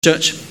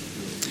Church,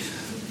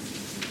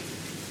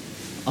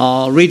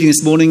 our reading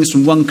this morning is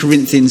from 1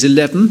 Corinthians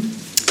 11,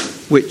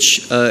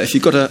 which, if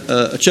you've got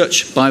a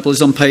church Bible,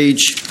 is on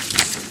page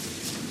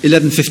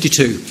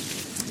 1152.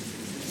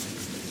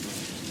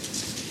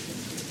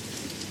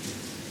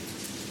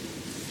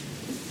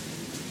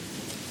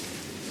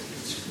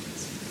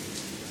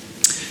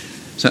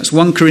 So that's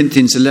 1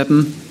 Corinthians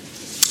 11.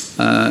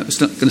 We're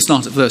going to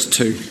start at verse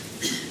 2.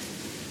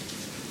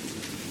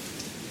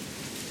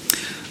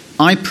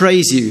 I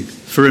praise you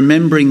for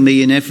remembering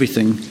me in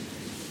everything,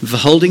 and for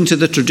holding to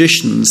the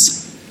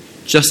traditions,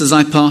 just as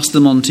I passed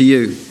them on to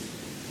you.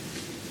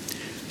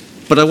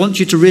 But I want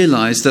you to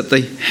realize that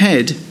the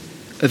head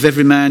of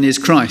every man is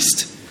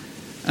Christ,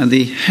 and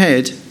the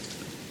head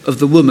of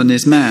the woman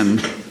is man,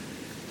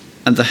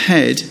 and the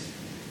head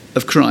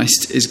of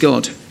Christ is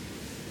God.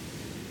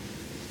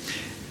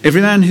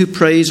 Every man who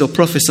prays or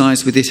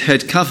prophesies with his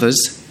head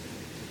covers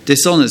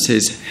dishonors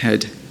his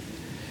head.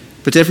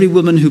 But every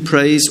woman who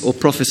prays or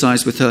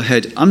prophesies with her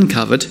head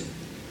uncovered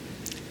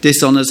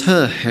dishonors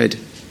her head.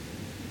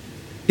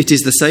 It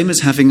is the same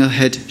as having her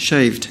head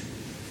shaved.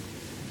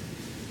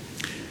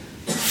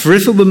 For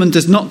if a woman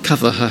does not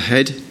cover her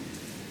head,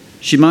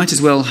 she might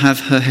as well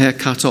have her hair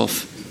cut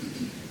off.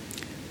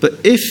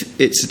 But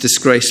if it's a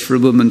disgrace for a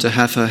woman to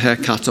have her hair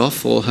cut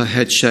off or her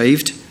head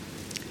shaved,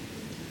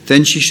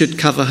 then she should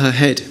cover her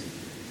head.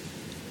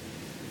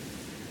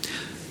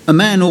 A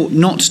man ought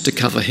not to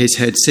cover his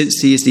head,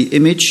 since he is the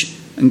image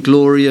and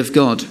glory of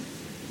God.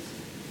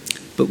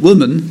 But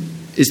woman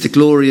is the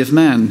glory of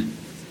man.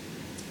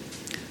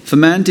 For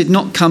man did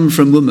not come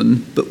from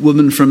woman, but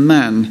woman from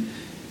man.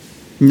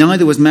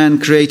 Neither was man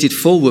created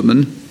for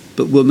woman,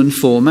 but woman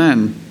for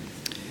man.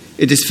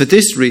 It is for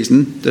this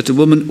reason that a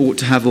woman ought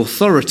to have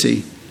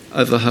authority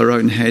over her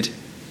own head,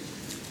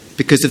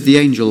 because of the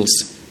angels.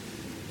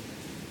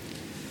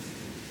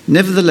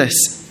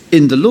 Nevertheless,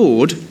 in the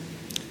Lord,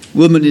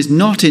 woman is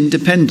not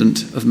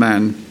independent of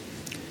man,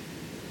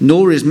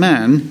 nor is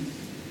man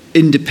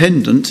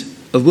independent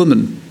of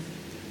woman.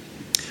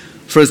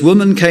 For as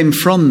woman came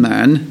from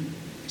man,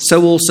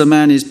 so also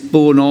man is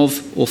born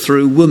of or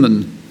through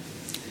woman.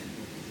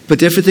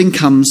 But everything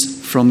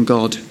comes from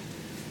God.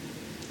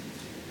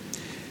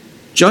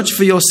 Judge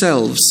for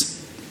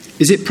yourselves.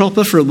 Is it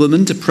proper for a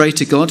woman to pray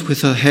to God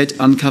with her head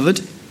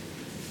uncovered?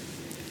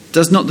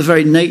 Does not the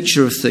very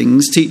nature of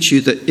things teach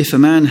you that if a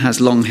man has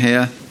long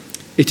hair,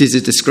 it is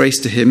a disgrace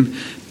to him,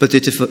 but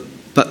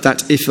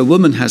that if a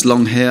woman has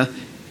long hair,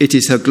 it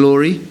is her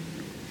glory?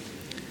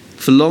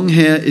 For long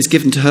hair is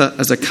given to her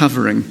as a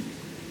covering.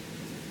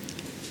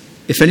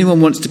 If anyone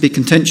wants to be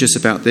contentious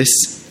about this,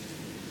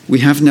 we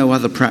have no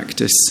other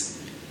practice,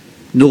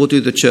 nor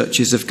do the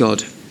churches of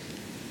God.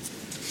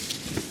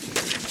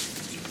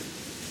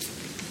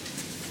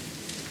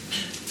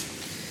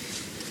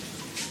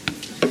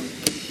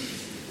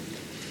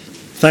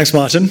 Thanks,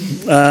 Martin.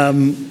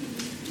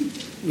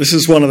 This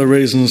is one of the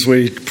reasons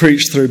we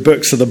preach through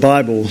books of the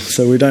Bible,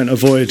 so we don't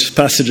avoid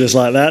passages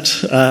like that.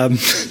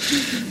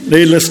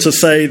 Needless to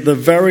say, the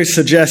very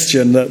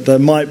suggestion that there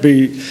might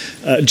be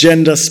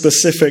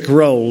gender-specific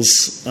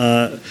roles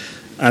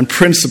and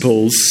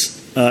principles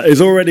is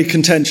already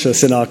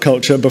contentious in our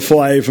culture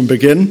before I even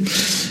begin.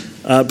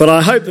 But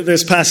I hope that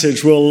this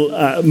passage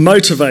will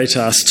motivate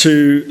us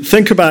to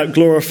think about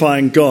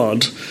glorifying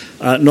God,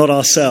 not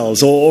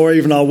ourselves, or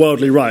even our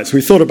worldly rights.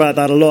 We thought about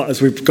that a lot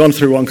as we've gone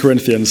through 1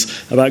 Corinthians,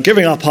 about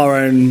giving up our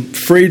own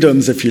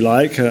freedoms, if you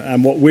like,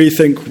 and what we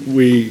think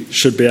we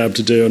should be able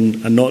to do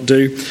and not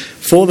do,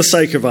 for the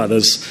sake of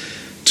others,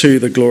 to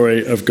the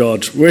glory of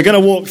God. We're going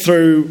to walk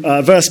through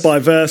verse by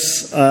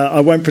verse.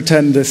 I won't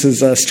pretend this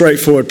is a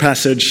straightforward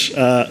passage,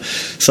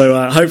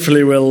 so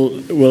hopefully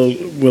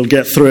we'll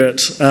get through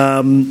it.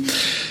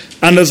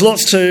 And there's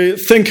lots to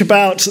think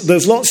about.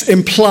 There's lots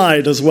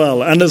implied as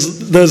well, and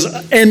there's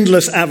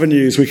endless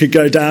avenues we could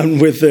go down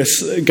with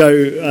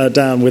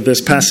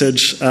this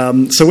passage.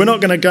 So we're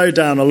not going to go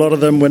down a lot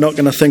of them. We're not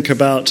going to think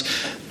about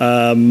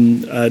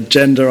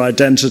gender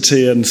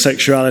identity and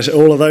sexuality,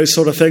 all of those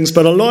sort of things.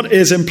 But a lot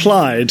is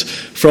implied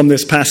from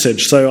this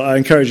passage. So I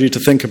encourage you to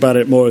think about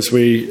it more as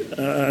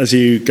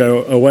you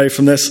go away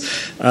from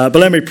this. But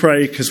let me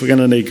pray, because we're going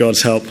to need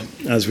God's help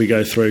as we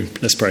go through.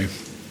 Let's pray.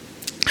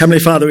 Heavenly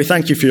Father, we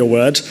thank you for your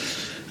word.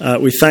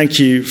 We thank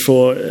you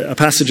for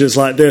passages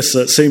like this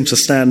that seem to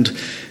stand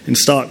in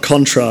stark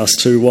contrast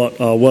to what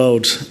our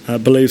world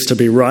believes to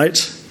be right.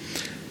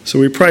 So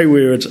we pray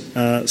we would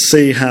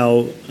see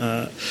how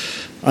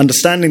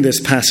understanding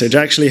this passage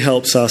actually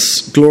helps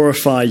us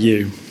glorify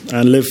you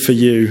and live for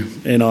you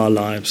in our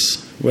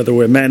lives. Whether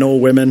we're men or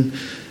women,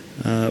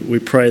 we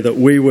pray that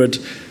we would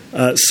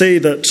see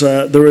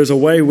that there is a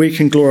way we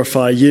can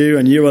glorify you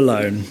and you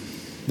alone.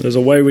 There's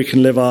a way we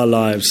can live our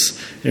lives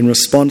in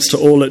response to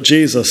all that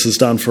Jesus has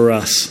done for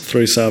us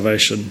through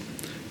salvation.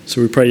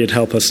 So we pray you'd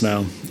help us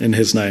now, in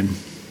his name.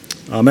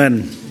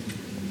 Amen.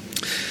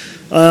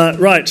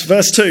 Right,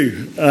 verse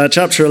 2,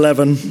 chapter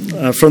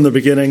 11, from the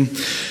beginning.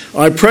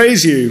 I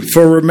praise you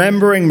for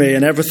remembering me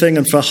in everything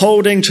and for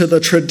holding to the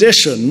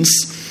traditions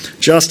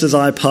just as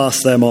I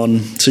pass them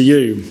on to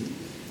you.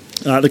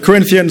 The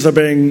Corinthians are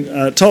being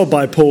told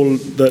by Paul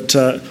that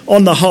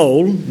on the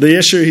whole, the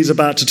issue he's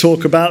about to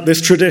talk about,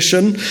 this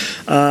tradition,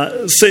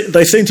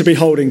 they seem to be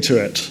holding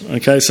to it.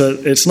 Okay, so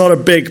it's not a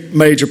big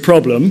major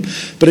problem,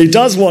 but he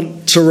does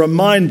want to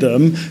remind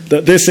them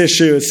that this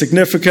issue is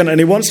significant, and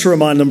he wants to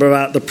remind them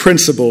about the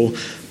principle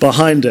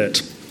behind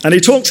it. And he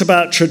talks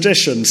about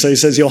tradition. So he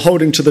says, you're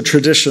holding to the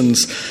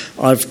traditions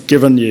I've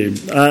given you.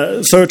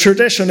 So a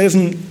tradition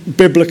isn't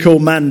biblical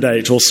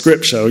mandate or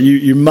scripture.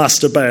 You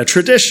must obey. A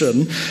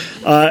tradition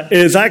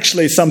is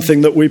actually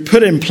something that we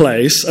put in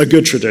place, a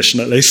good tradition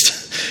at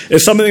least,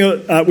 is something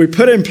that we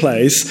put in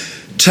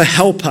place to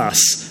help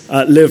us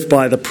live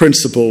by the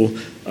principle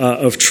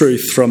of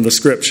truth from the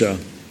scripture.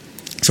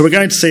 So we're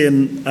going to see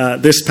in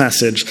this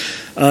passage,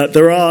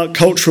 there are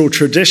cultural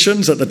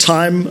traditions at the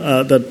time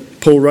that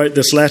Paul wrote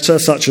this letter,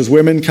 such as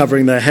women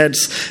covering their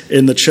heads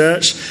in the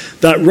church,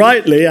 that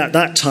rightly at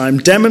that time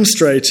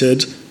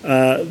demonstrated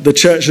the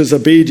church's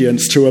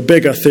obedience to a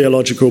bigger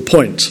theological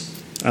point.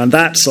 And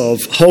that's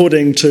of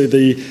holding to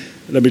the,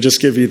 let me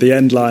just give you the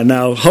end line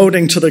now,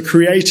 holding to the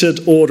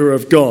created order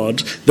of God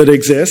that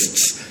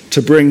exists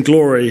to bring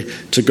glory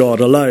to God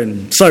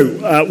alone.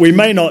 So we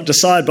may not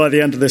decide by the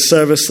end of this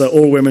service that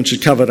all women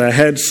should cover their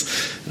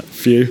heads,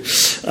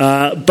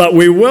 but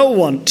we will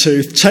want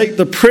to take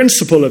the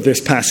principle of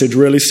this passage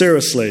really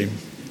seriously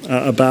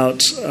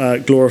about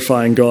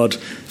glorifying God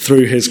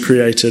through his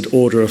created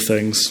order of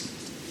things.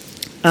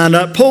 And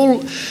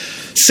Paul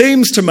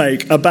seems to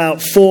make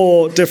about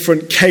 4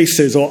 different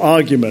cases or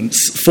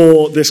arguments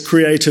for this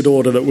created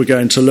order that we're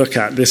going to look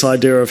at, this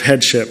idea of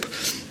headship.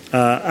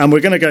 And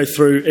we're going to go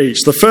through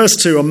each. The first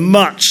 2 are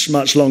much,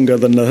 much longer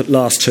than the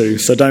last 2,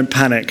 so don't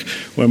panic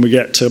when we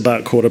get to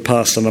about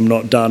 15:15 and I'm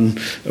not done.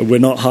 We're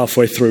not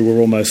halfway through,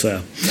 we're almost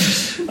there.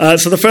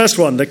 So the first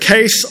one, the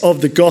case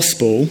of the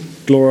gospel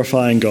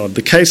glorifying God.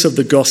 The case of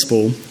the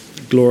gospel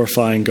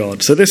glorifying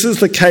God. So this is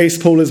the case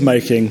Paul is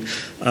making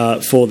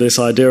for this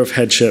idea of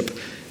headship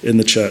in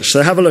the church.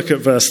 So have a look at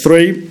verse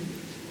 3.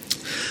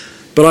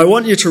 But I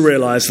want you to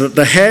realize that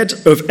the head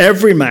of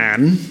every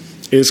man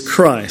is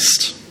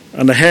Christ,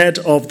 and the head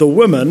of the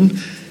woman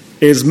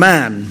is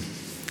man,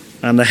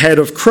 and the head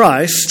of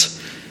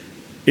Christ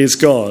is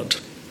God.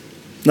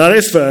 Now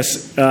this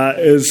verse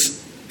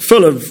is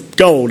full of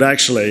gold,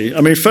 actually.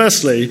 I mean,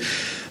 firstly,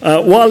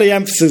 while the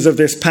emphasis of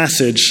this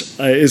passage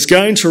is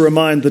going to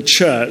remind the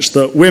church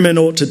that women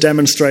ought to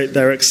demonstrate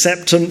their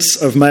acceptance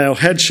of male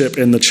headship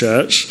in the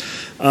church,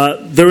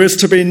 there is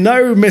to be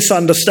no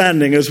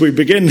misunderstanding as we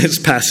begin this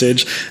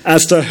passage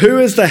as to who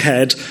is the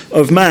head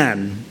of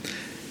man.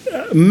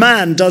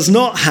 Man does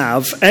not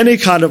have any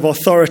kind of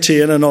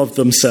authority in and of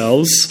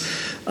themselves.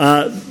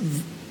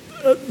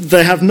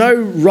 They have no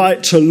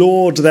right to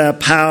lord their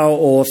power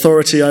or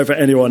authority over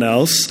anyone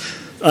else.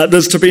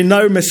 There's to be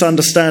no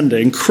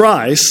misunderstanding.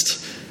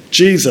 Christ,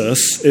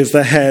 Jesus, is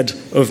the head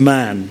of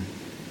man.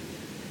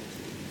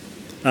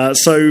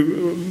 So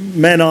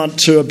men aren't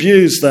to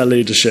abuse their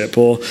leadership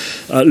or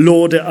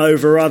lord it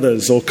over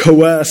others or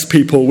coerce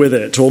people with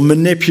it or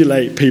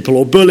manipulate people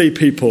or bully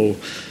people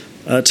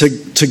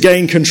to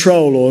gain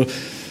control or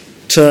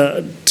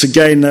to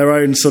gain their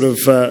own sort of,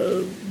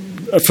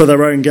 for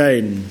their own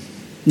gain.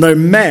 No,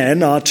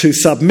 men are to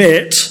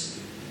submit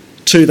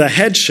to the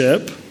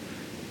headship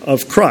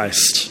of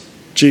Christ,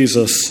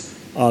 Jesus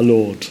our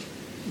Lord.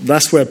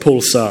 That's where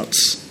Paul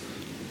starts.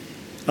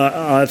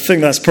 I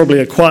think that's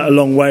probably quite a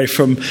long way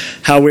from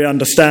how we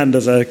understand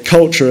as a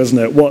culture, isn't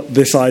it, what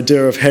this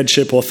idea of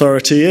headship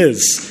authority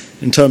is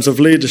in terms of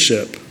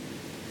leadership.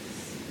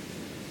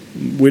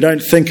 We don't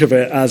think of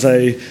it as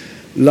a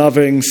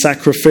loving,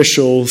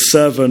 sacrificial,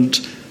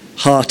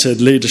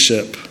 servant-hearted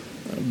leadership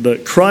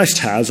that Christ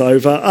has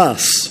over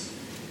us.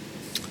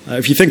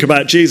 If you think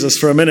about Jesus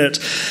for a minute,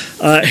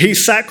 he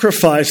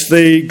sacrificed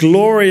the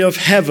glory of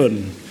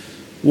heaven,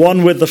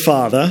 one with the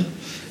Father,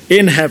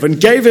 in heaven,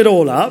 gave it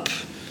all up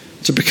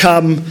to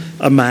become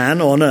a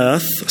man on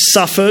earth,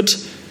 suffered.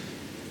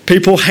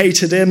 People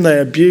hated him, they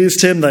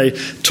abused him, they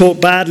talked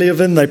badly of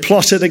him, they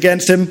plotted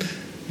against him.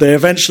 They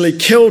eventually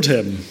killed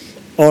him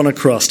on a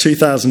cross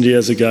 2,000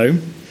 years ago.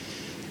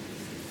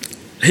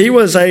 He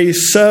was a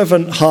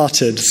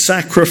servant-hearted,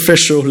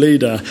 sacrificial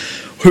leader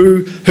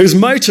whose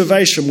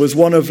motivation was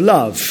one of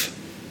love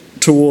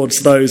towards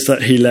those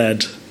that he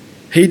led.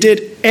 He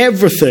did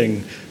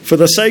everything for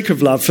the sake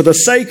of love, for the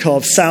sake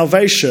of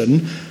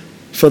salvation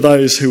for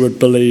those who would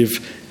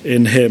believe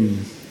in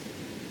him.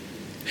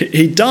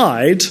 He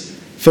died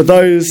for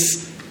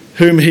those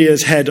whom he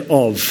is head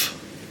of.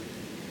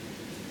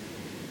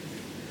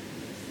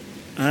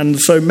 And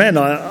so men,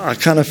 I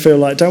kind of feel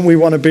like, don't we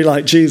want to be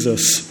like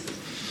Jesus?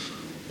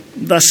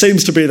 That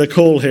seems to be the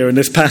call here in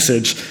this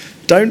passage.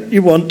 Don't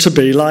you want to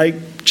be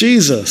like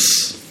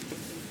Jesus?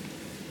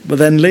 But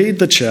then lead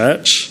the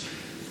church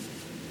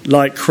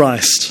like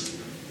Christ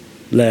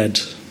led.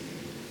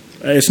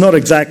 It's not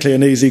exactly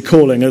an easy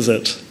calling, is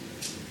it?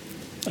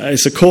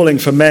 It's a calling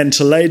for men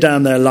to lay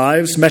down their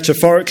lives,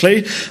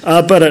 metaphorically,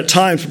 but at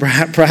times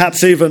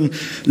perhaps even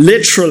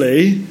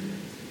literally,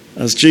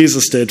 as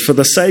Jesus did, for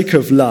the sake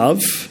of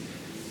love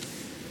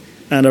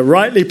and a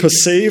rightly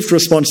perceived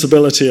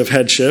responsibility of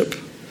headship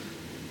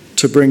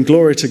to bring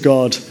glory to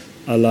God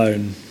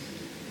alone.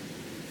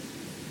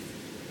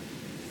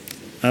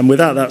 And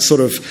without that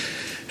sort of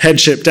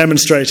headship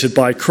demonstrated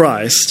by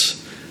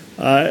Christ,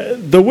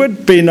 there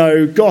would be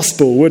no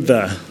gospel, would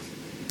there?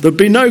 There'd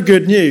be no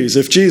good news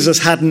if Jesus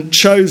hadn't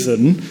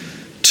chosen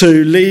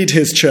to lead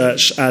his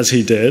church as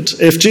he did,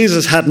 if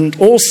Jesus hadn't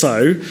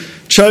also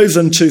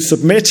chosen to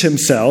submit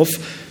himself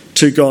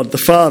to God the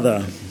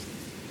Father.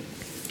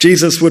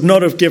 Jesus would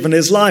not have given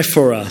his life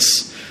for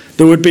us.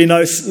 There would be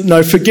no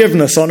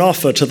forgiveness on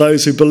offer to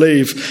those who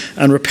believe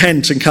and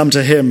repent and come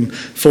to him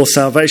for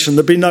salvation.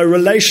 There'd be no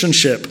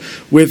relationship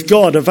with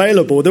God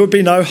available. There would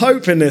be no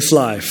hope in this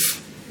life.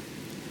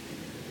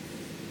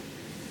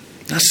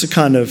 That's the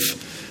kind of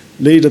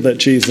leader that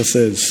Jesus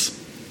is.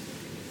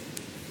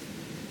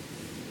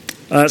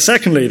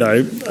 Secondly,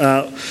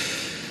 though,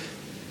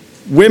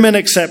 women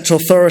accept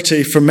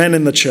authority from men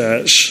in the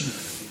church,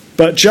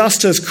 but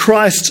just as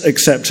Christ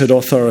accepted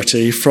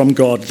authority from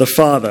God the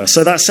Father.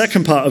 So that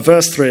second part of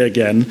verse 3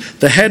 again,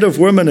 the head of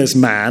woman is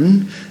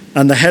man,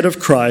 and the head of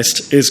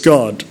Christ is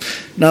God.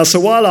 Now, so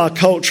while our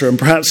culture, and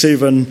perhaps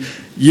even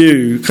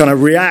you, kind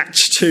of react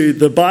to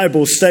the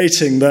Bible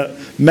stating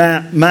that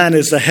man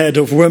is the head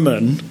of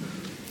woman,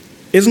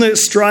 isn't it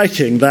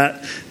striking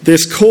that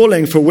this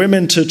calling for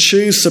women to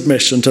choose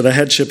submission to the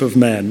headship of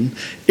men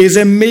is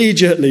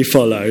immediately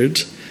followed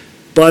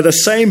by the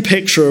same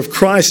picture of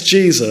Christ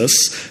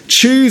Jesus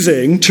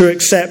choosing to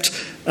accept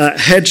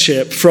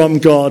headship from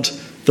God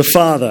the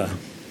Father?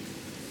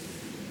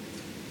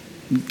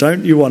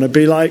 Don't you want to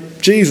be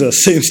like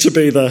Jesus? Seems to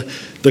be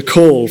the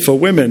call for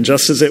women,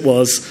 just as it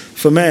was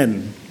for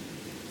men.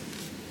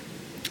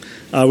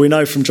 We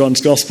know from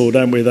John's Gospel,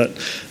 don't we, that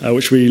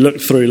which we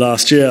looked through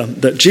last year,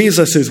 that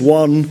Jesus is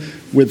one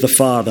with the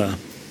Father.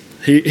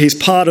 He's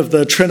part of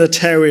the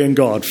Trinitarian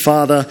God,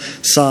 Father,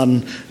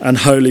 Son, and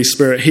Holy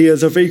Spirit. He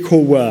is of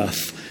equal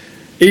worth,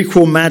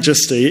 equal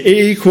majesty,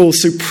 equal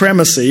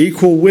supremacy,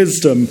 equal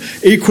wisdom,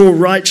 equal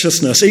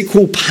righteousness,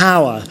 equal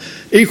power,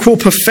 equal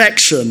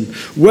perfection,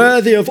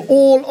 worthy of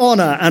all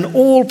honour and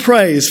all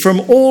praise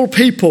from all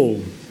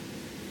people.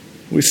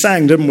 We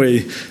sang, didn't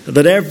we,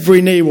 that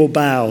every knee will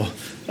bow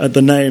at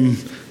the name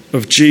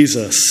of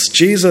Jesus.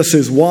 Jesus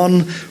is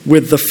one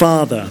with the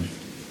Father.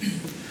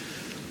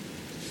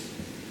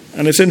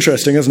 And it's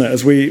interesting, isn't it,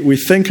 as we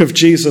think of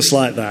Jesus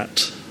like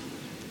that,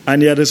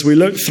 and yet as we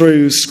look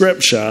through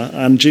Scripture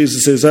and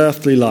Jesus'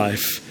 earthly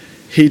life,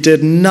 he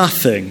did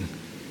nothing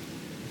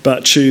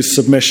but choose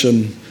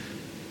submission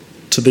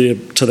to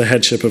the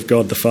headship of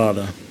God the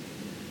Father.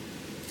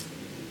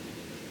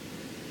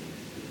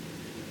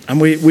 And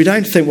we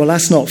don't think, well,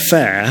 that's not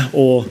fair,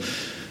 or,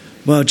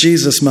 well,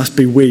 Jesus must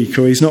be weak,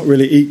 or he's not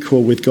really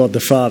equal with God the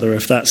Father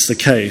if that's the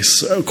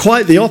case.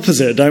 Quite the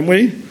opposite, don't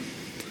we?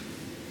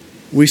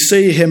 We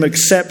see him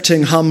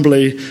accepting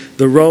humbly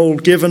the role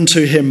given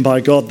to him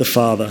by God the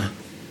Father.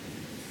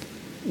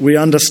 We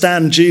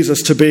understand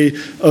Jesus to be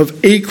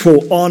of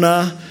equal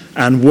honour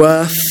and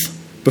worth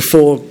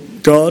before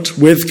God,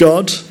 with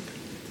God.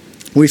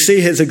 We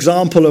see his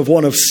example of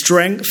one of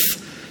strength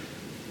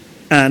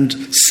and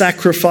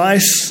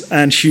sacrifice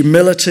and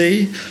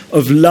humility,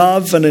 of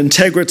love and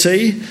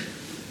integrity.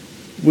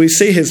 We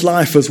see his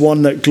life as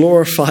one that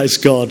glorifies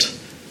God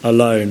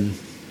alone.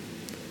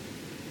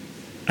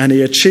 And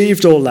he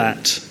achieved all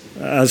that,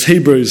 as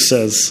Hebrews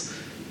says,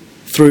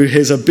 through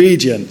his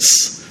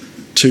obedience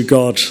to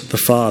God the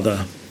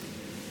Father.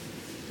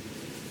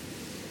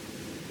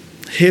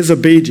 His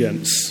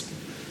obedience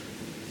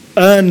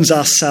earns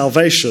us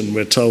salvation,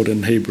 we're told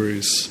in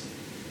Hebrews.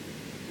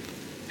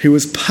 He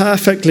was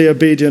perfectly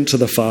obedient to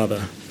the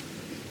Father.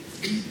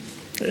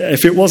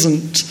 If it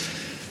wasn't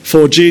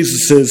for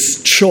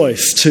Jesus'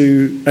 choice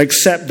to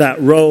accept that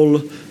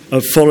role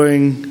of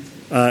following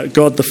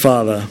God the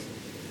Father,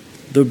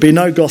 there would be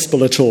no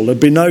gospel at all. There would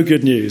be no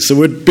good news. There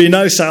would be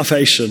no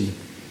salvation.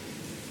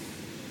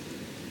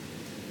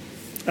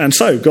 And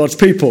so, God's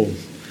people,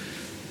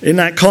 in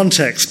that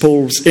context,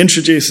 Paul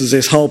introduces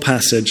this whole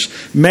passage,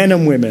 men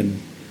and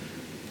women,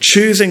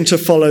 choosing to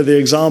follow the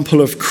example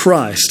of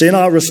Christ in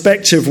our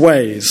respective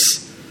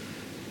ways.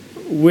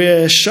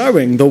 We're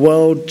showing the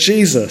world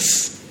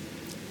Jesus.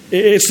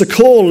 It's the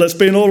call that's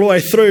been all the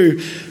way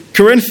through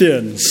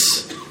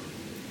Corinthians.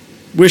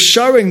 We're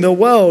showing the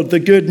world the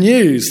good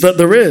news that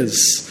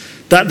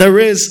there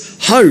is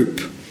hope.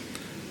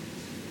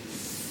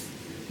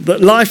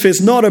 That life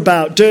is not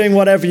about doing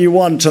whatever you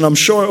want and I'm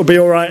sure it'll be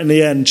all right in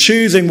the end.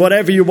 Choosing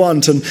whatever you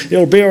want and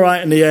it'll be all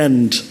right in the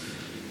end.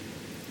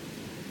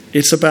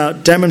 It's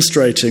about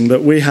demonstrating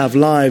that we have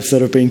lives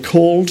that have been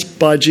called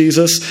by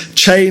Jesus,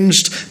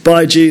 changed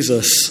by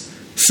Jesus,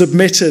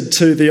 submitted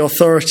to the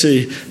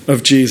authority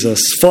of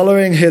Jesus,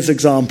 following his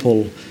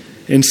example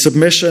in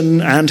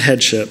submission and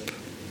headship,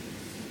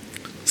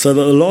 so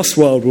that the lost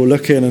world will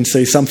look in and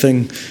see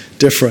something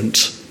different,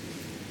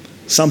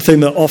 something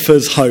that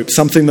offers hope,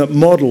 something that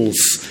models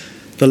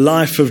the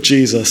life of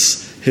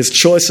Jesus his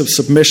choice of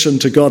submission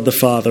to God the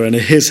Father and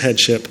his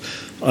headship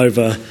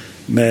over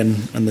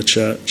men and the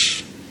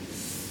church.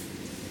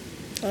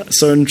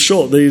 So in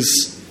short,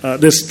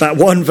 that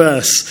one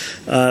verse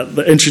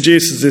that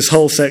introduces this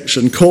whole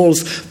section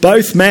calls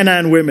both men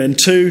and women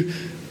to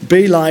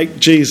be like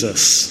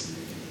Jesus.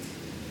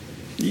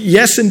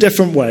 Yes, in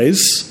different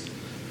ways,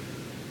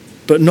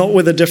 but not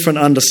with a different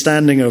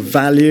understanding of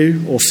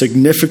value or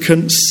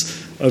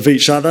significance of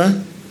each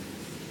other.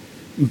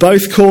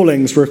 Both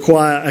callings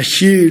require a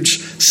huge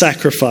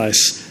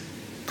sacrifice,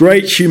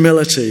 great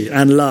humility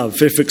and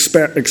love, if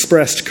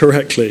expressed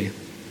correctly.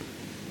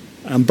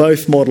 And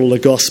both model the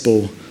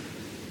gospel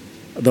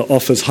that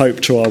offers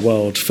hope to our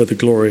world for the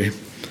glory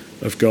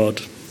of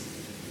God.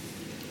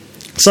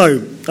 So,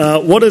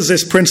 what does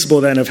this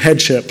principle then of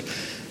headship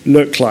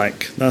look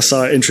like? That's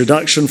our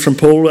introduction from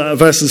Paul,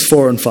 verses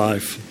 4 and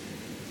 5.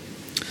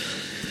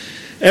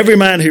 Every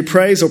man who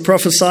prays or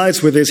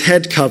prophesies with his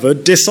head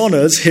covered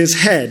dishonours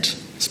his head,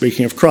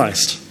 speaking of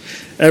Christ.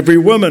 Every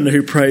woman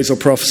who prays or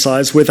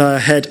prophesies with her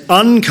head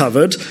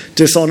uncovered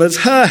dishonours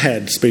her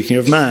head, speaking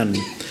of man.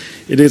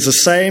 It is the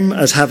same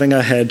as having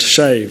her head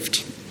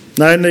shaved.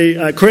 Now, in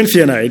the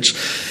Corinthian age,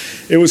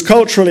 it was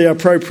culturally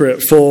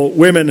appropriate for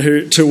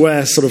women to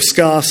wear sort of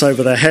scarves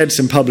over their heads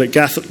in public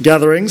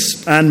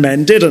gatherings, and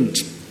men didn't.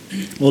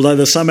 Although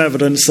there's some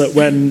evidence that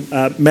when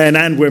men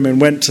and women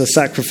went to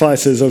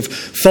sacrifices of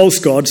false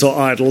gods or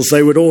idols,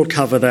 they would all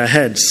cover their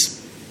heads.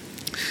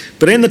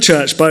 But in the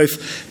church,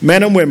 both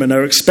men and women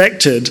are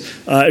expected,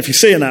 if you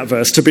see in that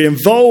verse, to be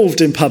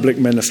involved in public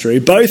ministry.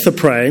 Both are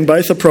praying,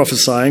 both are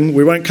prophesying.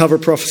 We won't cover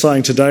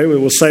prophesying today. We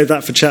will save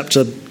that for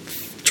chapter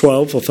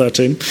 12 or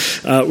 13.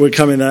 We're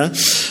coming there.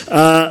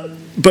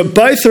 But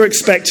both are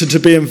expected to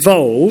be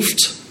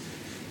involved,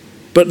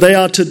 but they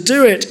are to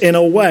do it in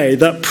a way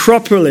that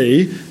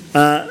properly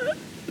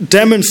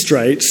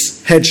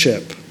demonstrates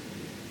headship.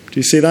 Do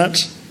you see that?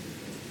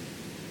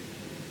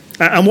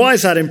 And why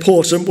is that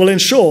important? Well, in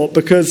short,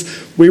 because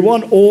we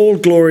want all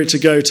glory to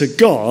go to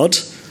God,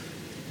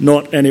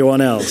 not anyone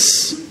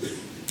else,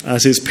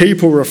 as his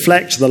people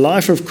reflect the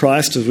life of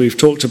Christ, as we've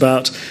talked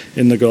about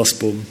in the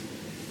gospel.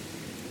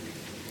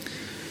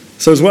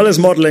 So as well as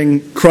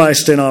modelling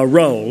Christ in our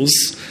roles,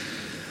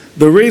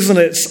 the reason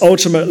it's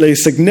ultimately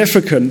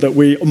significant that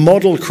we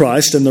model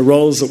Christ in the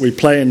roles that we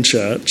play in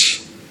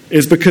church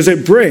is because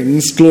it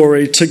brings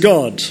glory to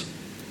God.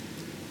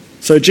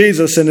 So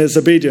Jesus, in his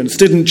obedience,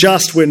 didn't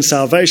just win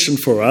salvation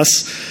for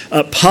us.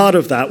 Part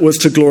of that was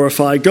to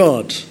glorify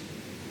God.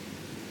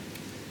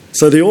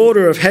 So the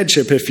order of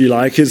headship, if you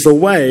like, is the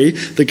way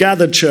the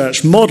gathered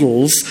church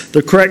models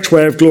the correct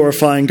way of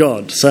glorifying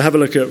God. So have a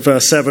look at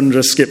verse 7,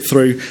 just skip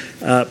through.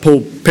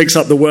 Paul picks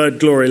up the word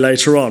glory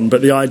later on,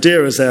 but the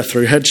idea is there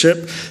through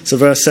headship. So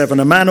verse 7,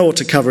 a man ought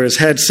to cover his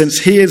head,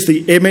 since he is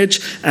the image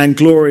and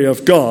glory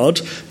of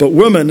God, but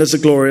woman is the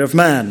glory of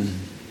man.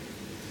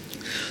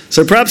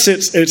 So perhaps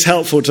it's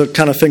helpful to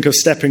kind of think of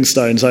stepping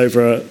stones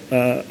over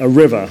a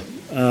river.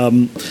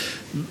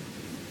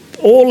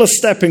 All the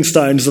stepping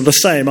stones are the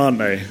same, aren't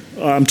they?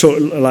 I'm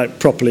talking like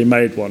properly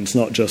made ones,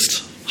 not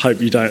just hope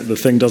the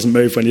thing doesn't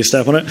move when you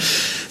step on it.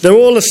 They're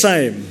all the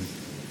same.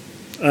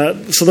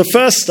 So the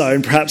first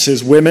stone perhaps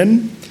is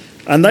women,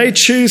 and they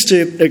choose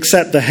to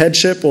accept the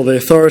headship or the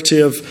authority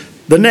of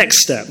the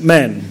next step,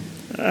 men.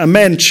 And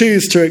men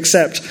choose to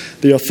accept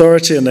the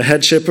authority and the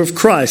headship of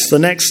Christ, the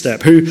next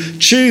step, who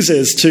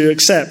chooses to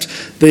accept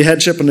the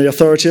headship and the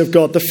authority of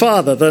God the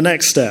Father, the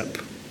next step.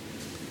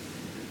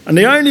 And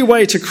the only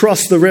way to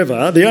cross the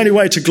river, the only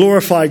way to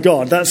glorify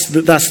God,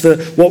 that's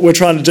what we're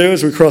trying to do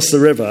as we cross the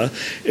river,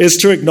 is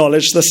to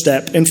acknowledge the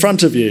step in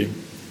front of you.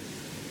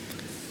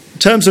 In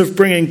terms of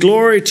bringing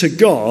glory to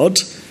God,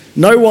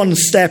 no one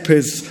step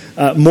is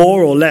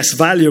more or less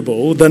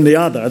valuable than the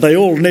other. They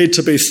all need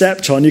to be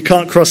stepped on. You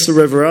can't cross the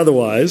river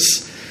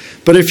otherwise.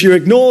 But if you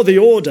ignore the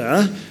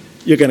order,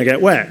 you're going to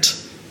get wet.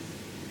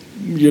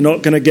 You're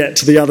not going to get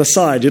to the other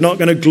side. You're not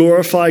going to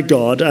glorify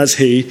God as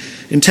he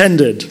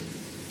intended.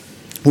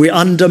 We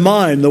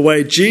undermine the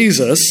way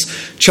Jesus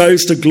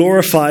chose to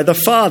glorify the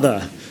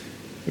Father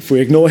if we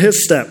ignore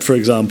his step, for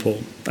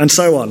example, and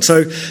so on.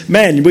 So,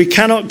 men, we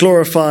cannot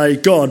glorify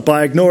God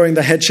by ignoring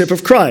the headship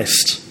of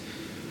Christ.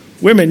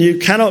 Women, you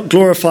cannot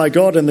glorify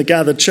God in the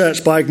gathered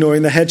church by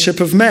ignoring the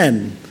headship of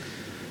men.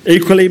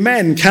 Equally,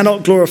 men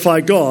cannot glorify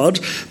God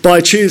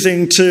by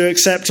choosing to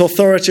accept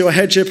authority or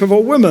headship of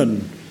a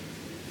woman,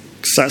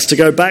 because that's to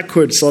go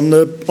backwards on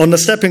the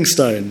stepping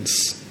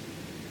stones.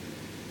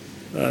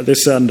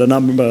 This and a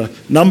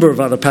number of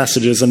other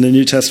passages in the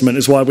New Testament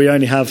is why we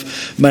only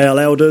have male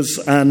elders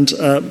and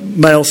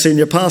male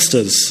senior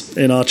pastors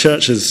in our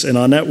churches, in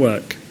our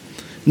network.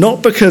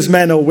 Not because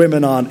men or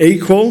women aren't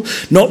equal,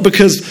 not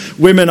because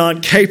women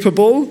aren't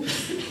capable.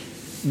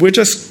 We're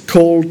just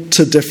called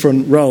to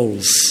different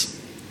roles,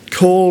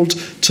 called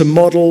to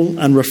model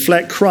and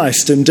reflect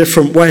Christ in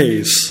different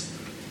ways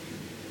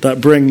that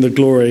bring the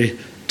glory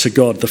to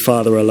God the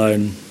Father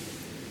alone.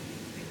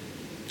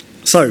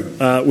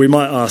 So, we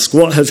might ask,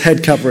 what has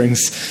head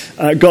coverings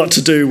got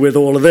to do with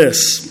all of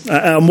this?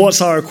 And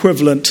what's our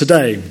equivalent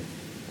today?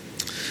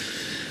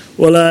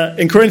 Well,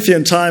 in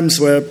Corinthian times,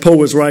 where Paul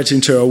was writing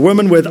to, a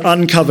woman with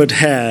uncovered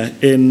hair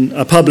in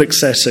a public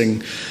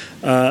setting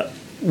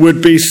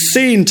would be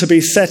seen to be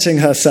setting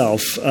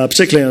herself,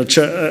 particularly in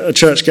a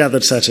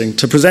church-gathered setting,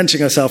 to presenting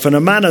herself in a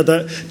manner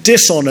that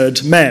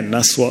dishonoured men.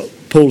 That's what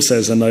Paul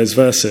says in those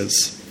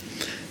verses.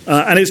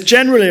 And it's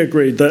generally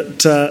agreed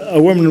that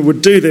a woman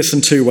would do this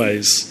in two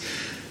ways.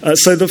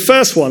 So the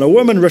first one, a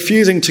woman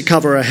refusing to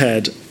cover her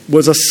head,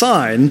 was a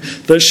sign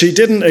that she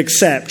didn't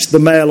accept the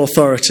male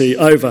authority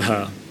over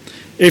her.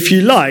 If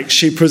you like,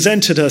 she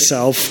presented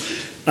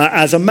herself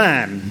as a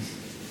man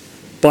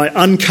by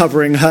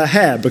uncovering her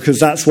hair, because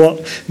that's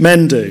what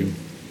men do.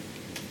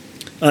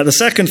 The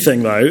second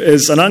thing, though,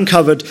 is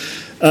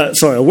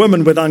a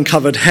woman with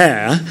uncovered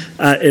hair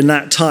in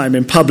that time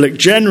in public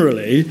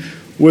generally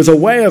was a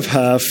way of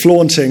her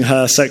flaunting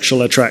her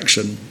sexual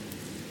attraction.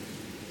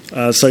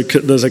 So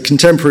there's a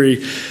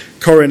contemporary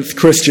Corinth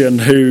Christian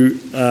who,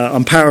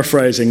 I'm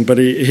paraphrasing, but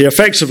he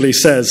effectively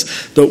says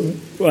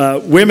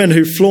that women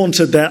who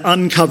flaunted their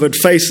uncovered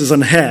faces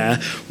and hair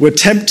were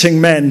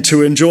tempting men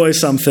to enjoy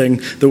something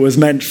that was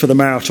meant for the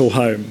marital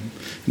home.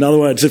 In other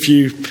words, if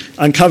you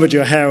uncovered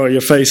your hair or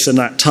your face in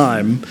that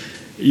time,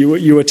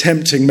 you were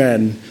tempting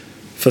men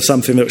for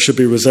something that should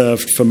be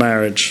reserved for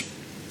marriage.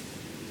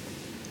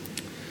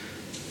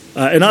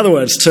 In other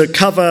words, to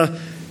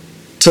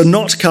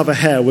not cover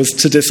hair was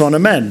to dishonour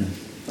men,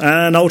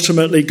 and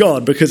ultimately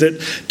God, because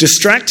it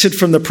distracted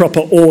from the proper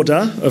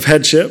order of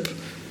headship,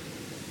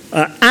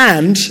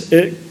 and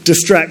it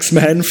distracts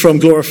men from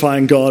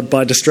glorifying God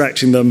by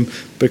distracting them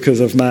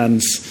because of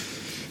man's,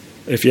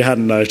 if you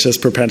hadn't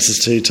noticed,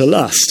 propensity to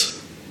lust.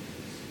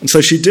 And so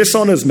she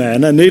dishonours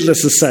men, and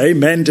needless to say,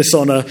 men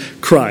dishonour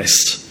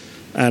Christ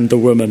and the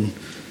woman.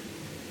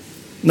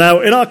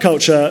 Now, in our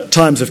culture,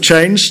 times have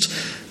changed,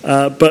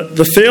 but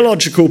the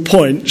theological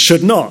point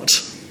should not.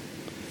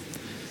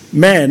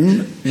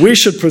 Men, we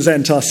should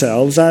present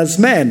ourselves as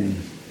men,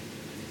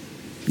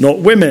 not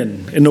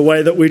women, in the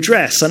way that we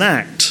dress and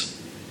act.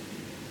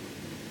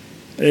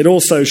 It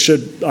also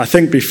should, I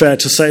think, be fair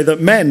to say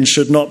that men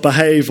should not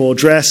behave or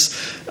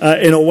dress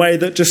in a way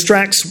that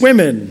distracts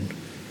women.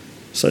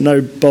 So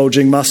no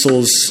bulging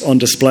muscles on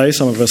display.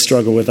 Some of us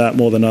struggle with that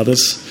more than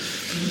others.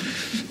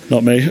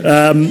 Not me.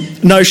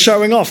 No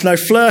showing off, no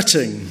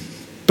flirting.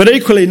 But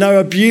equally, no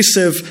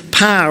abusive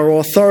power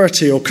or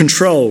authority or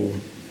control,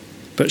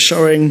 but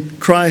showing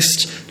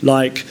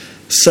Christ-like,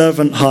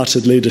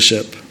 servant-hearted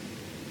leadership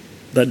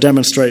that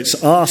demonstrates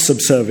our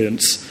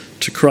subservience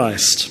to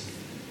Christ.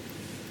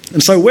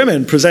 And so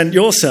women, present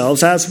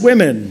yourselves as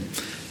women,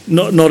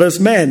 not as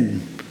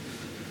men.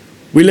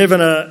 We live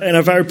in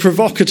a very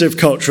provocative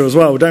culture as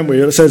well, don't we?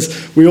 It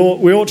says we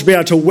ought to be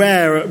able to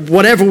wear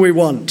whatever we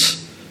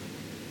want,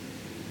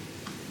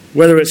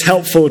 whether it's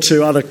helpful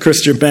to other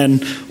Christian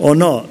men or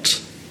not.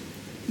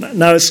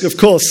 Now, it's, of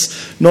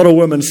course, not a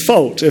woman's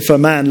fault if a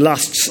man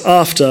lusts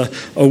after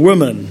a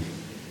woman.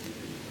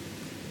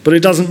 But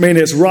it doesn't mean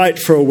it's right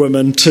for a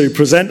woman to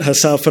present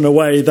herself in a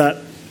way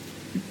that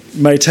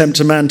may tempt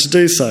a man to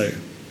do so.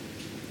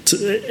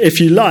 If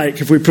you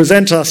like, if we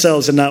present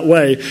ourselves in that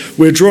way,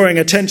 we're drawing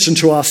attention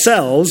to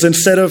ourselves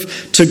instead of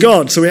to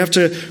God. So we have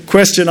to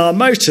question our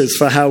motives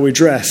for how we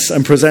dress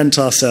and present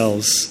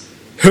ourselves.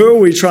 Who are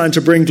we trying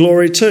to bring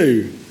glory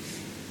to?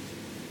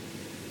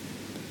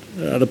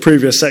 The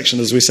previous section,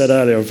 as we said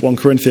earlier, of 1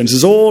 Corinthians,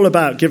 is all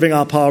about giving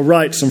up our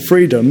rights and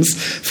freedoms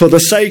for the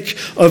sake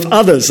of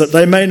others, that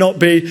they may not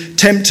be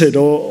tempted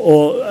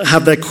or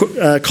have their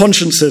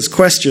consciences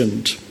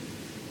questioned.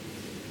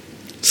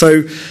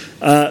 So,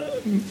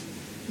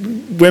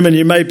 women,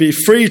 you may be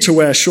free to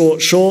wear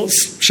short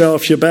shorts, show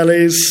off your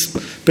bellies,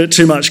 a bit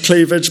too much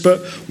cleavage,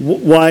 but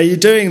why are you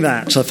doing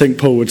that, I think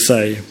Paul would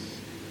say?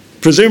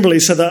 Presumably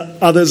so that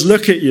others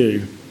look at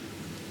you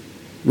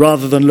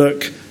rather than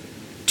look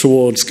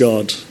towards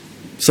God,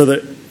 so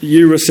that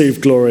you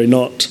receive glory,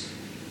 not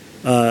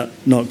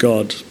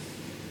God.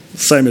 The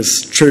same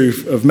is true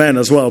of men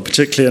as well,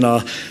 particularly in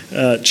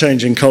our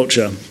changing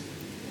culture.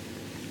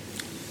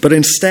 But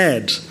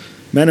instead,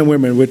 men and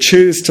women would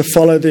choose to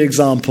follow the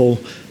example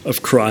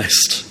of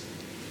Christ,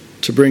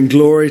 to bring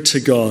glory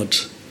to God.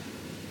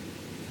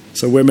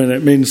 So women,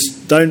 it means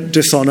don't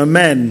dishonour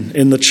men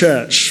in the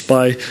church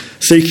by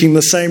seeking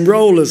the same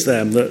role as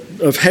them,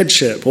 of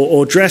headship,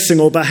 or dressing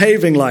or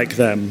behaving like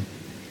them.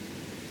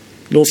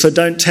 And also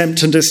don't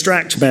tempt and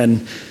distract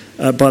men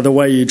by the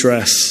way you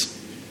dress.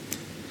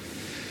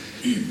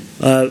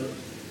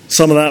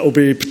 Some of that will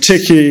be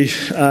particularly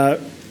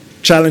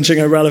challenging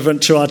and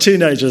relevant to our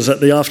teenagers at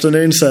the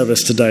afternoon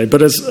service today.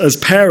 But as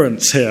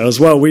parents here as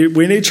well,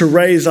 we need to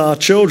raise our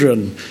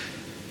children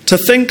to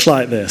think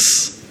like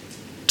this,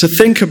 to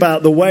think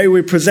about the way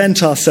we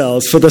present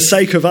ourselves for the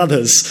sake of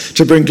others,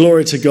 to bring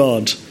glory to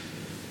God,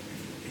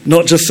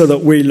 not just so that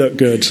we look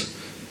good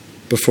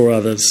before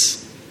others.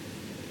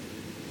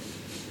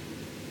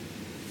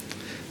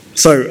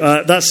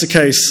 So that's the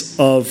case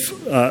of,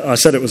 I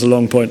said it was a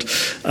long point,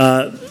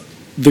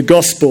 the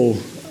gospel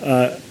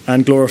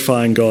and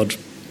glorifying God.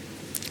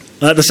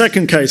 The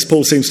second case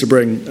Paul seems to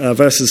bring,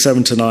 verses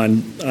 7 to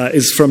 9,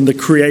 is from the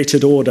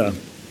created order.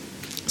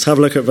 Let's have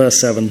a look at verse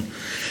 7.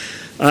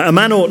 A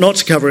man ought not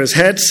to cover his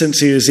head,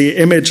 since he is the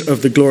image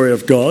of the glory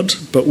of God,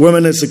 but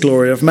woman is the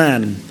glory of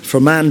man.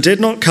 For man did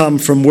not come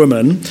from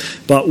woman,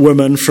 but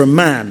woman from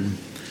man.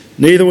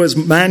 Neither was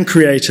man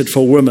created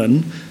for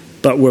woman,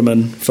 but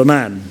woman for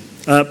man.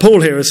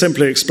 Paul here is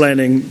simply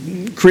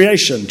explaining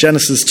creation,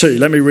 Genesis 2.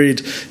 Let me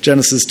read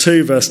Genesis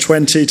 2, verse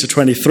 20 to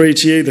 23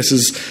 to you. This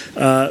is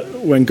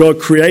when God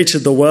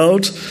created the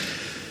world.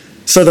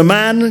 So the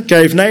man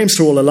gave names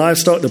to all the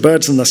livestock, the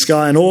birds in the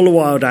sky, and all the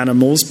wild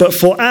animals. But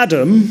for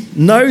Adam,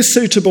 no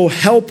suitable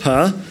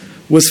helper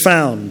was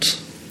found.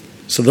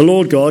 So the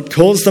Lord God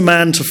caused the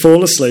man to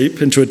fall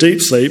asleep into a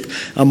deep sleep.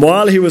 And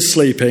while he was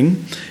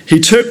sleeping, he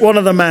took one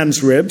of the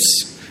man's ribs,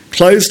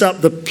 closed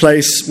up the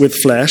place with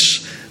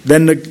flesh.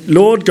 Then the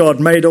Lord God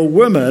made a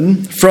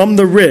woman from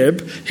the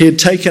rib he had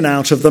taken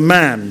out of the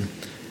man.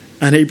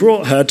 And he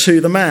brought her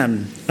to the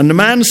man. And the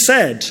man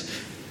said,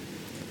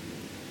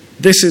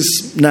 "This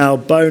is now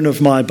bone of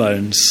my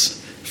bones,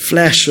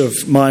 flesh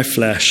of my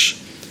flesh.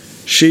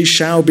 She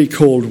shall be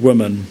called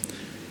woman,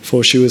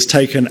 for she was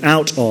taken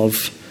out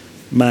of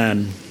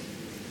man."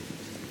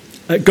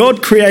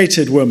 God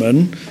created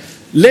woman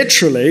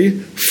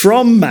literally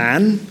from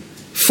man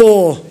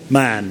for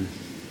man.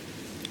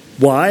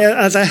 Why?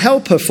 As a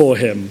helper for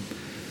him.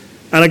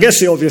 And I guess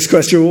the obvious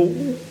question, well,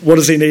 what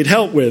does he need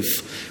help with?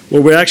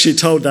 Well, we're actually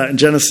told that in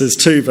Genesis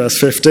 2, verse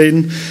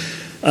 15.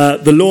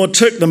 The Lord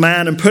took the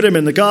man and put him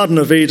in the Garden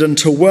of Eden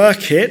to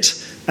work it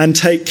and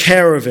take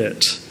care of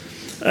it.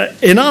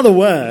 In other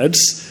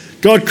words,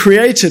 God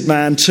created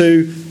man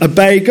to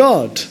obey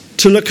God,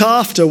 to look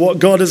after what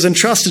God has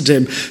entrusted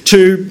him,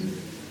 to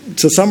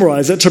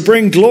summarize it, to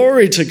bring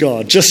glory to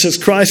God, just as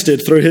Christ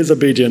did through his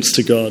obedience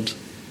to God.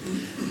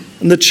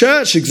 And the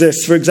church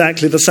exists for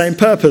exactly the same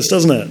purpose,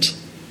 doesn't it?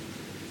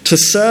 To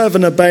serve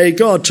and obey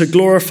God, to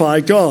glorify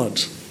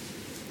God.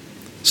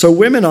 So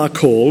women are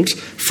called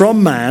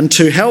from man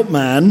to help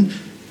man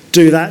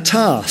do that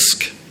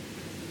task.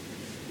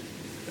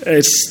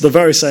 It's the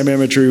very same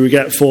imagery we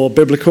get for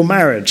biblical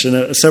marriage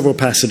in several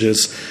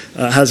passages.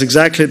 Has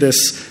exactly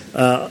this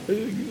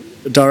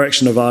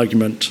direction of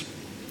argument.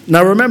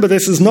 Now remember,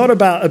 this is not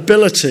about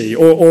ability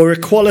or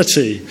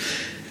equality.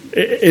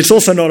 It's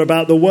also not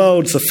about the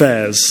world's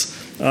affairs.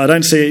 I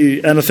don't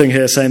see anything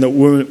here saying that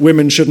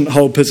women shouldn't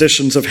hold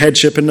positions of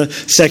headship in the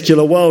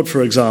secular world,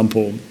 for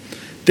example.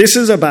 This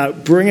is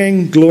about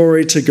bringing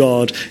glory to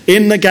God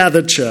in the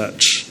gathered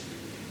church,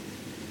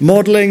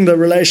 modelling the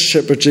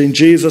relationship between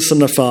Jesus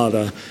and the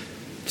Father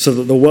so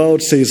that the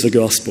world sees the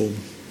gospel.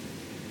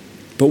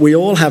 But we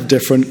all have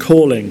different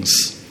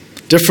callings,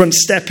 different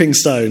stepping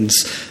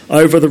stones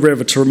over the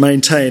river to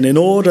maintain in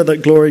order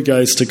that glory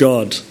goes to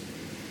God.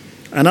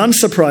 And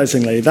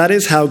unsurprisingly, that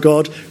is how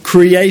God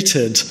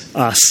created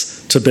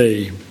us to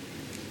be.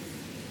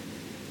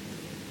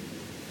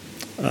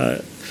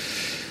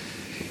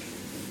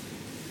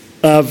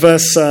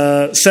 Verse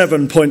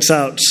 7 points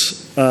out,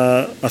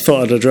 I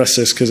thought I'd address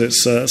this because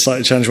it's a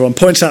slightly challenging one,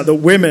 points out that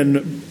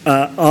women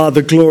are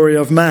the glory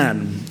of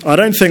man. I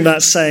don't think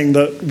that's saying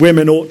that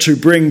women ought to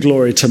bring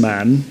glory to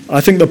man. I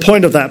think the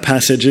point of that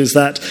passage is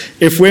that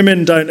if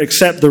women don't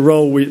accept the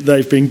role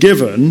they've been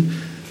given,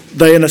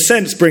 they in a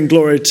sense bring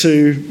glory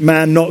to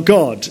man, not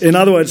God. In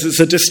other words, it's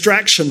a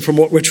distraction from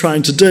what we're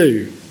trying to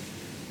do.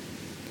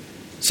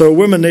 So a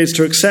woman needs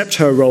to accept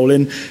her role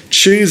in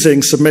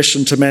choosing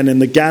submission to men in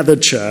the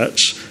gathered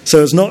church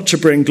so as not to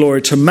bring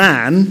glory to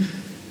man,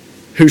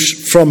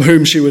 from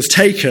whom she was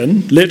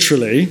taken,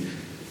 literally,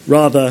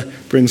 rather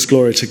brings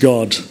glory to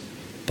God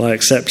by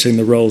accepting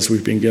the roles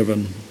we've been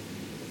given.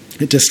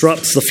 It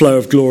disrupts the flow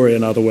of glory,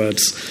 in other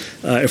words,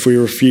 if we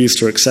refuse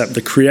to accept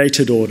the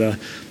created order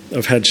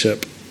of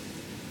headship.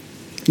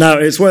 Now,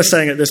 it's worth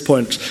saying at this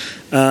point,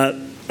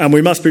 and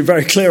we must be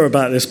very clear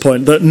about this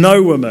point, that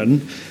no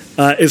woman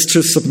is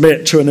to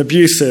submit to an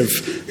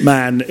abusive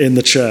man in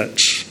the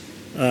church.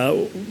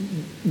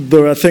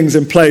 There are things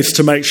in place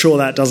to make sure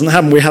that doesn't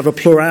happen. We have a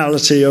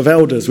plurality of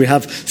elders. We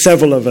have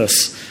several of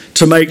us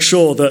to make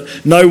sure that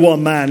no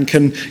one man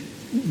can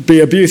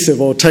be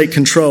abusive or take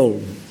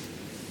control.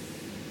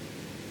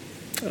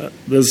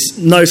 There's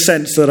no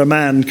sense that a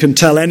man can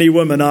tell any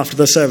woman after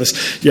the service,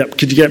 "Yep,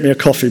 could you get me a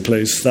coffee,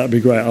 please? That'd be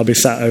great. I'll be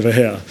sat over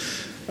here."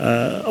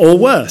 Or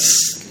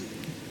worse.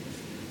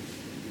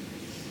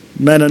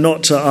 Men are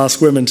not to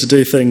ask women to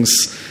do things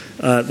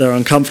they're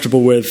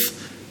uncomfortable with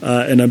in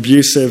an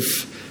abusive,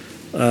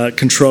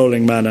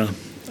 controlling manner.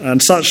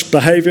 And such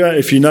behaviour,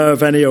 if you know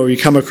of any or you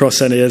come across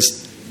any,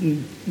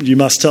 you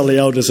must tell the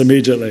elders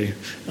immediately,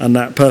 and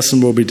that person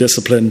will be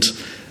disciplined,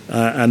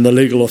 and the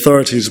legal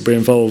authorities will be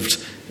involved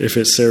if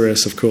it's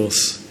serious, of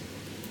course.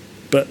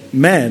 But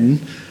men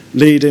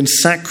lead in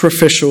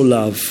sacrificial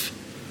love.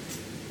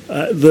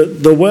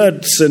 The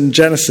words in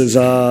Genesis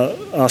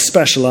are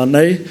special, aren't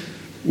they?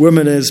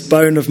 Woman is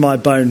bone of my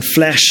bone,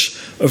 flesh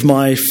of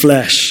my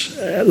flesh.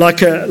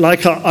 Like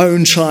our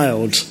own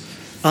child,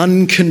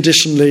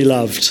 unconditionally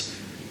loved.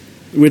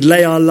 We'd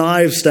lay our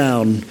lives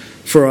down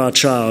for our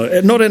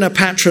child, not in a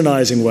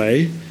patronizing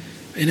way,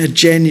 in a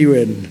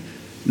genuine,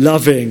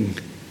 loving,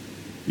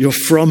 you're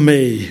from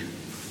me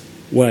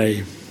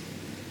way.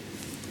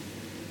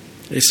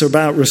 It's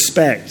about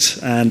respect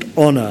and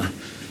honor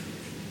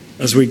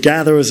as we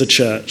gather as a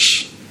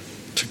church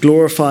to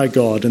glorify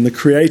God in the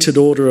created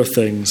order of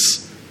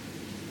things.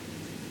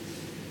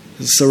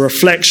 It's a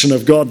reflection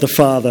of God the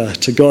Father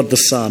to God the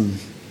Son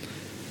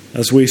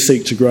as we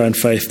seek to grow in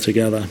faith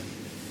together.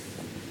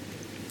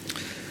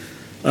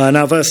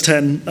 Now, verse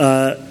 10,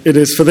 it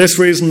is for this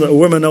reason that a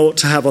woman ought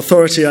to have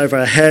authority over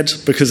her head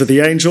because of the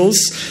angels.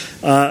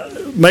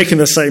 Making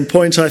the same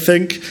point, I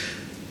think.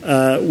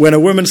 When a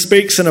woman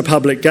speaks in a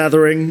public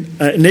gathering,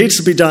 it needs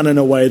to be done in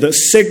a way that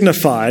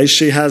signifies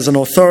she has an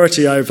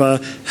authority over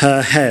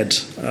her head,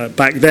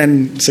 back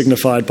then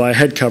signified by a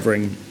head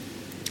covering,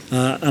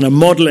 and a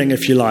modelling,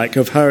 if you like,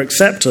 of her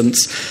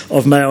acceptance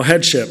of male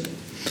headship.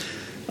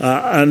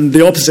 And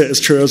the opposite is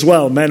true as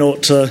well. Men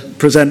ought to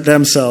present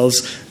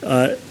themselves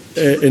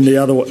in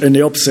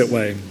the opposite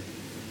way.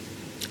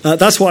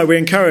 That's why we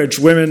encourage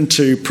women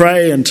to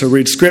pray and to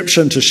read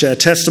scripture and to share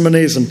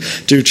testimonies and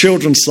do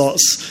children's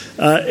slots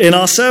in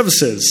our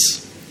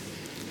services.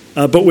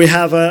 But we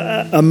have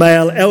a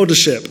male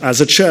eldership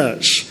as a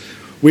church.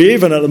 We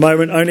even at the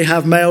moment only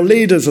have male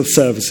leaders of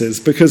services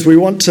because we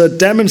want to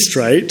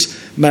demonstrate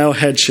male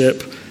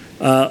headship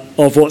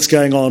of what's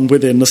going on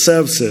within the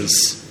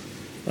services.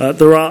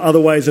 There are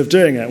other ways of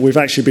doing it. We've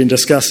actually been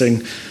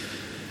discussing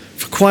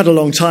for quite a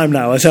long time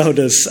now as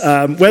elders,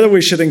 whether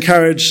we should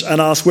encourage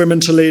and ask women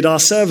to lead our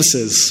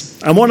services.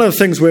 And one of the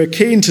things we're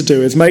keen to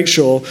do is make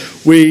sure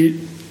we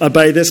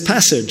obey this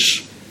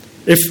passage.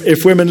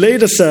 If women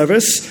lead a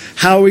service,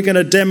 how are we going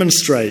to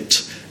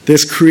demonstrate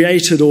this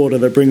created order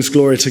that brings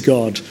glory to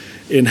God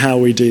in how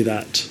we do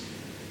that?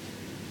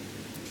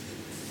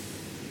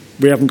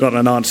 We haven't got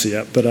an answer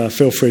yet, but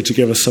feel free to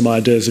give us some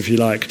ideas if you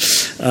like.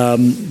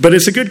 But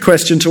it's a good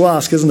question to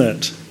ask, isn't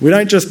it? We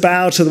don't just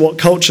bow to what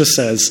culture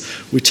says.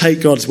 We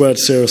take God's word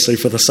seriously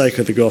for the sake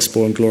of the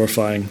gospel and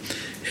glorifying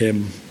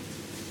him.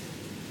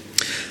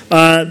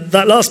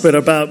 That last bit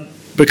about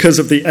because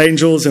of the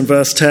angels in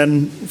verse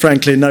 10,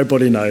 frankly,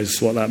 nobody knows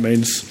what that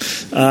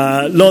means.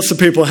 Lots of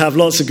people have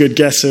lots of good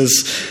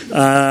guesses,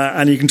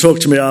 and you can talk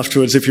to me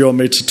afterwards if you want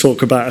me to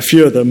talk about a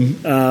few of them,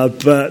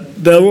 but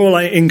they're all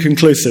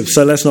inconclusive,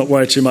 so let's not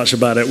worry too much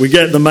about it. We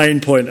get the main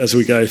point as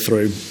we go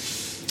through.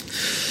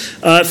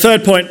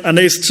 Third point, and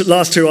these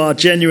last two are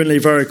genuinely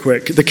very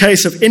quick, the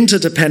case of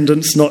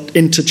interdependence, not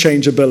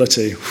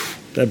interchangeability.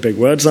 They're big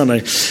words, aren't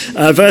they?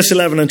 Verse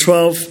 11 and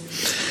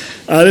 12.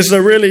 This is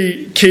a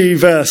really key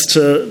verse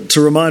to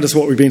remind us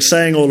what we've been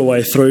saying all the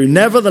way through.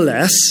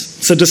 Nevertheless,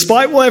 so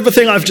despite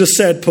everything I've just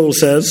said, Paul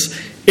says,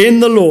 in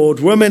the Lord,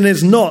 woman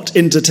is not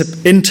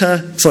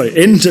independent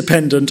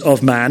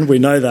of man, we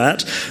know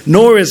that,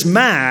 nor is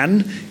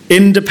man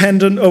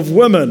independent of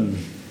woman.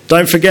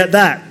 Don't forget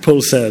that,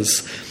 Paul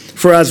says.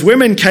 For as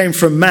women came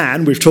from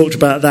man, we've talked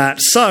about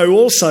that, so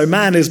also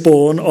man is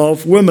born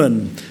of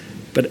woman.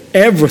 But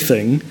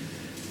everything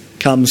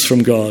comes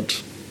from God.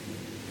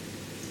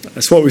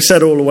 That's what we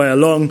said all the way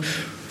along.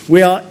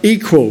 We are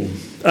equal.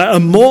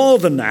 And more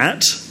than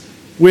that,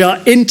 we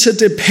are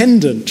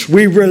interdependent.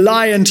 We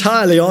rely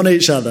entirely on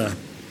each other.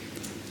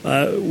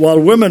 While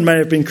women may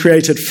have been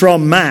created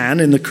from man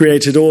in the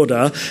created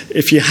order,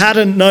 if you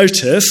hadn't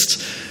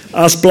noticed,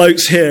 us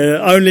blokes here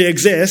only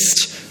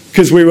exist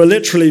because we were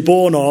literally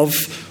born of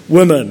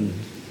women.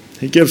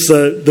 He gives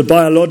the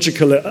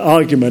biological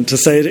argument to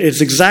say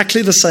it's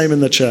exactly the same in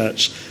the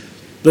church.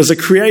 There's a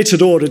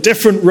created order,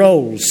 different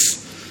roles.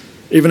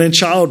 Even in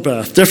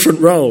childbirth,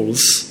 different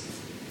roles.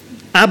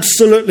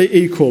 Absolutely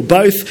equal,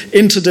 both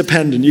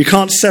interdependent. You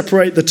can't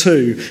separate the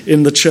two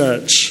in the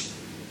church.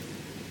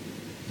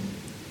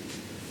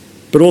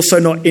 But also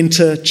not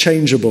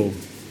interchangeable.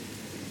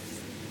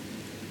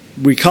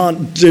 We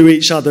can't do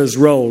each other's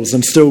roles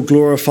and still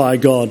glorify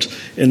God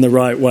in the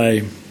right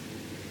way.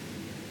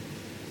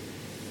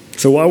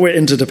 So while we're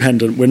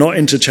interdependent, we're not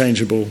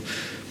interchangeable.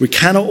 We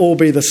cannot all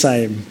be the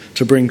same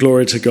to bring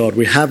glory to God.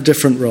 We have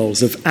different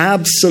roles of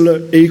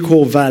absolute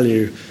equal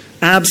value,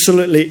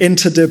 absolutely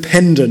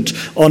interdependent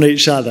on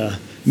each other.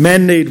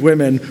 Men need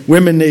women,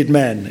 women need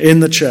men in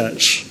the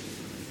church.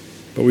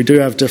 But we do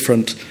have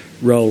different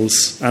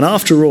roles. And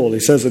after all, he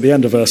says at the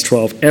end of verse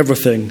 12,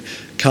 everything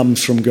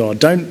comes from God.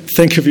 Don't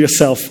think of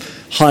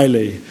yourself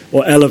highly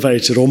or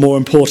elevated or more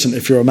important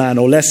if you're a man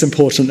or less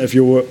important if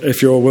you're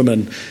a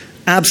woman.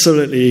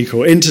 Absolutely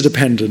equal,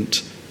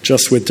 interdependent,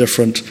 just with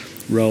different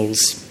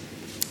roles.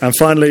 And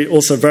finally,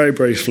 also very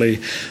briefly,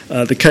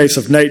 the case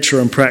of nature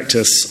and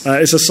practice.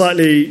 It's a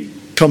slightly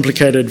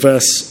complicated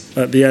verse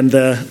at the end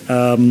there,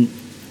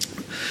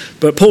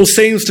 but Paul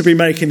seems to be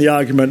making the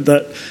argument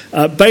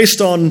that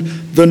based on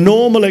the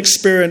normal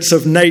experience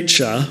of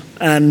nature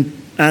and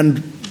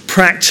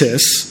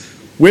practice,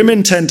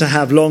 women tend to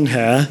have long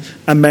hair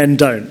and men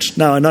don't.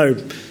 Now, I know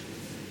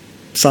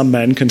some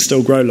men can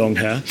still grow long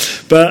hair,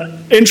 but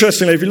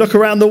interestingly, if you look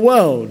around the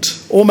world,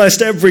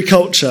 almost every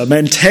culture,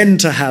 men tend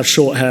to have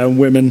short hair and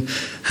women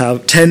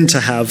tend to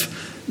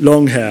have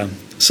long hair.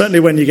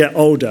 Certainly when you get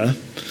older,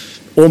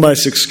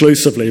 almost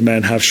exclusively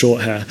men have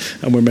short hair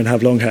and women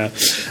have long hair.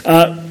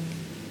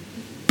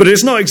 But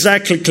it's not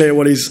exactly clear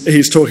what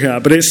he's talking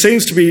about. But it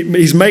seems to be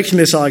he's making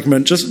this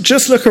argument.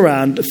 Just look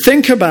around.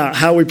 Think about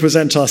how we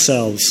present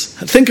ourselves.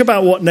 Think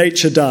about what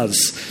nature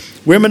does.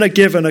 Women are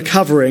given a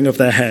covering of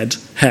their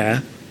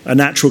hair, a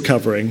natural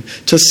covering,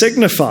 to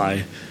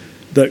signify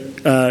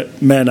that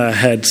men are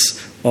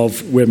heads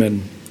of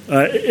women.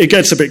 It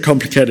gets a bit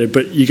complicated,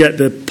 but you get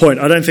the point.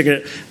 I don't think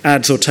it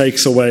adds or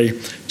takes away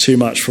too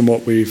much from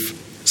what we've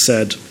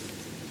said.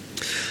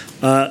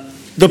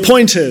 The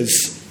point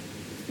is,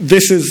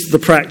 this is the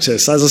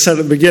practice. As I said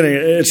at the beginning,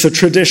 it's a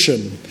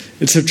tradition.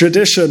 It's a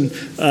tradition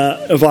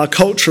of our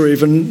culture,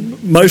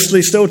 even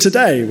mostly still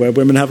today, where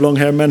women have long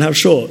hair and men have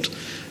short,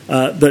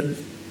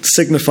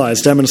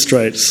 that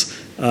demonstrates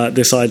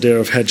this idea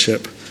of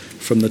headship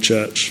from the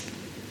church.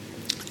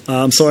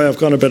 I'm sorry, I've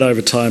gone a bit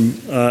over time.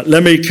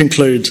 Let me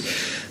conclude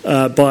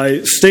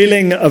by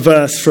stealing a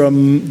verse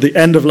from the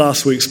end of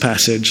last week's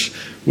passage,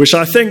 which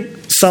I think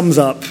sums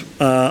up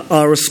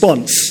our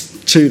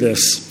response to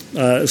this.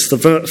 It's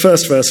the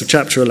first verse of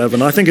chapter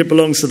 11. I think it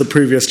belongs to the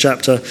previous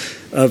chapter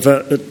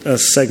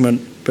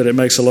segment, but it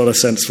makes a lot of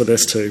sense for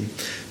this too.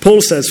 Paul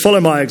says,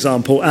 "Follow my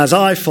example as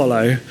I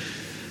follow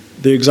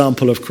the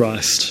example of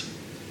Christ."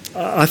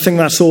 I think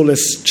that's all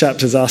this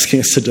chapter is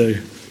asking us to do.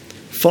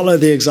 Follow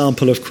the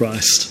example of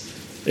Christ.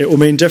 It will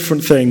mean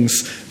different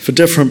things for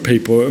different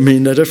people. It will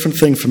mean a different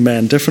thing for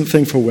men, different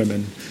thing for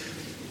women.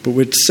 But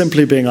we're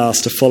simply being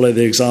asked to follow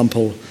the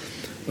example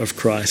of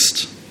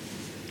Christ.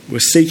 We're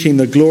seeking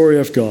the glory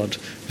of God.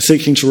 We're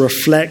seeking to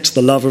reflect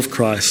the love of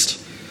Christ,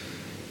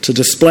 to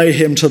display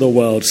him to the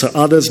world so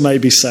others may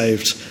be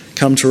saved,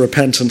 come to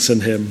repentance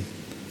in him,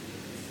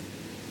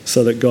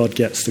 so that God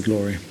gets the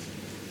glory.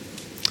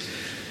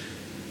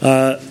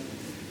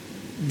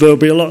 There'll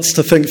be lots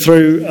to think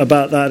through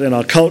about that in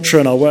our culture,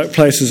 in our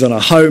workplaces, in our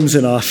homes,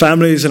 in our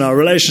families, in our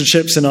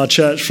relationships, in our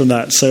church from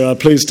that. So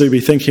please do be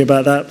thinking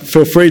about that.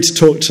 Feel free to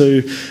talk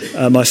to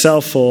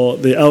myself or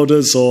the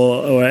elders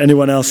or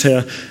anyone else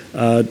here.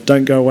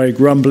 Don't go away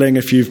grumbling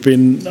if you've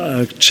been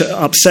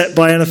upset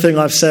by anything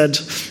I've said.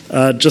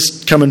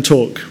 Just come and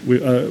talk.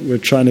 We're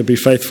trying to be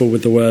faithful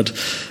with the word.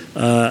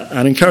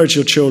 And encourage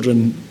your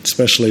children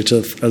especially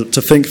to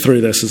think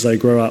through this as they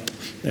grow up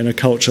in a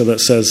culture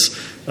that says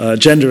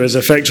gender is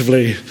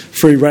effectively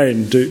free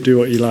reign, do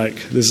what you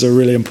like. This is a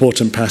really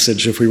important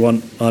passage if we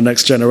want our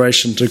next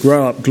generation to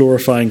grow up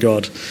glorifying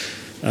God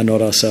and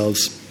not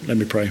ourselves. Let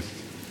me pray.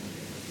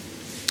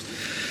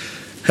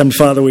 Heavenly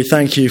Father, we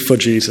thank you for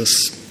Jesus.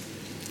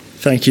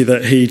 Thank you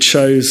that he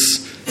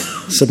chose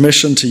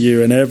submission to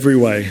you in every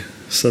way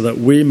so that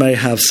we may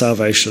have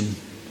salvation.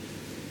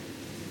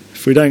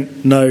 If we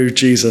don't know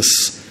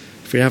Jesus,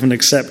 if we haven't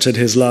accepted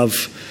his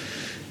love,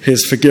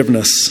 his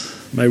forgiveness,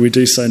 may we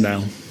do so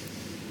now.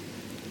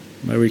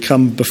 May we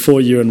come before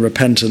you in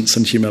repentance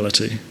and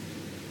humility.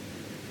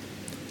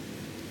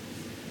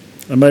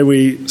 And may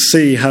we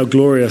see how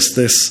glorious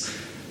this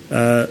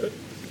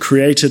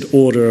created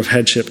order of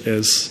headship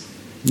is,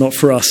 not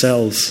for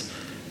ourselves,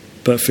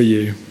 but for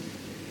you.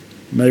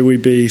 May we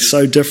be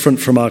so different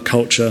from our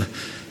culture,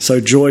 so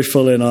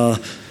joyful in our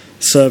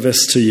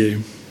service to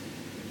you,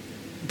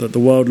 that the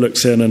world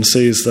looks in and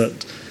sees that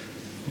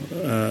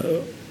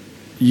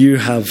you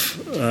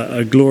have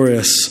a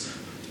glorious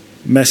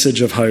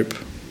message of hope.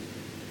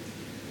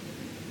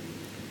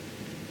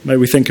 May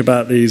we think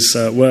about these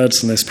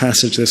words in this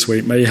passage this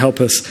week. May you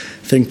help us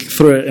think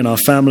through it in our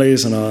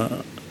families, in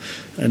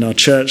our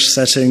church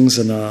settings,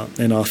 in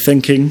our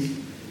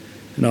thinking,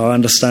 in our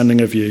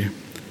understanding of you,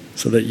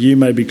 so that you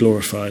may be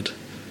glorified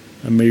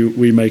and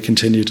we may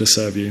continue to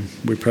serve you.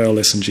 We pray all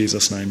this in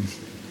Jesus' name.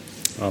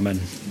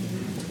 Amen.